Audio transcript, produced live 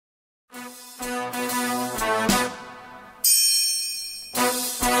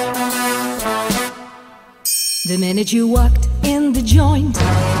minute you walked in the joint,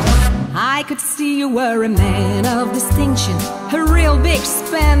 I could see you were a man of distinction, a real big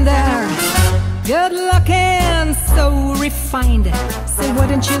spender. Good looking, so refined. Say,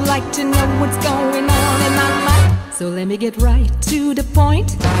 wouldn't you like to know what's going on in my mind? So let me get right to the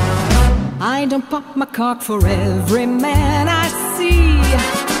point. I don't pop my cork for every man I see.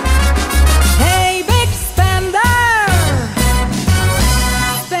 Hey, big spender,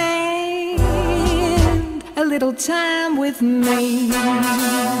 spend a little time with me.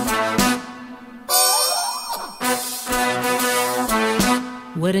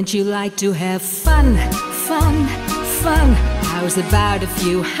 Wouldn't you like to have fun, fun, fun? How's about a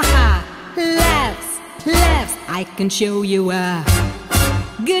few ha-ha laughs, laughs? I can show you a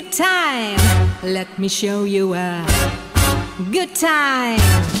good time. Let me show you a good time.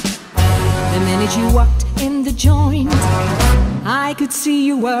 The minute you walked in the joint, I could see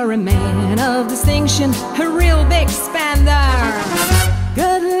you were a man of distinction, a real big spender.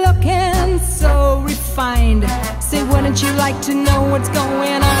 Good looking, so refined. Say, wouldn't you like to know what's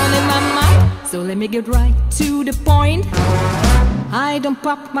going on in my mind? So let me get right to the point. I don't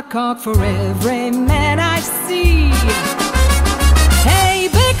pop my cork for every man I see. Hey,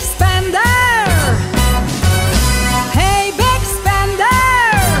 big spender! Hey, big spender!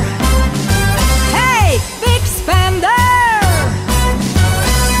 Hey, big spender!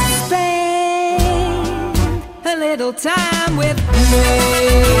 Spend a little time with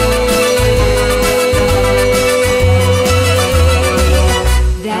me.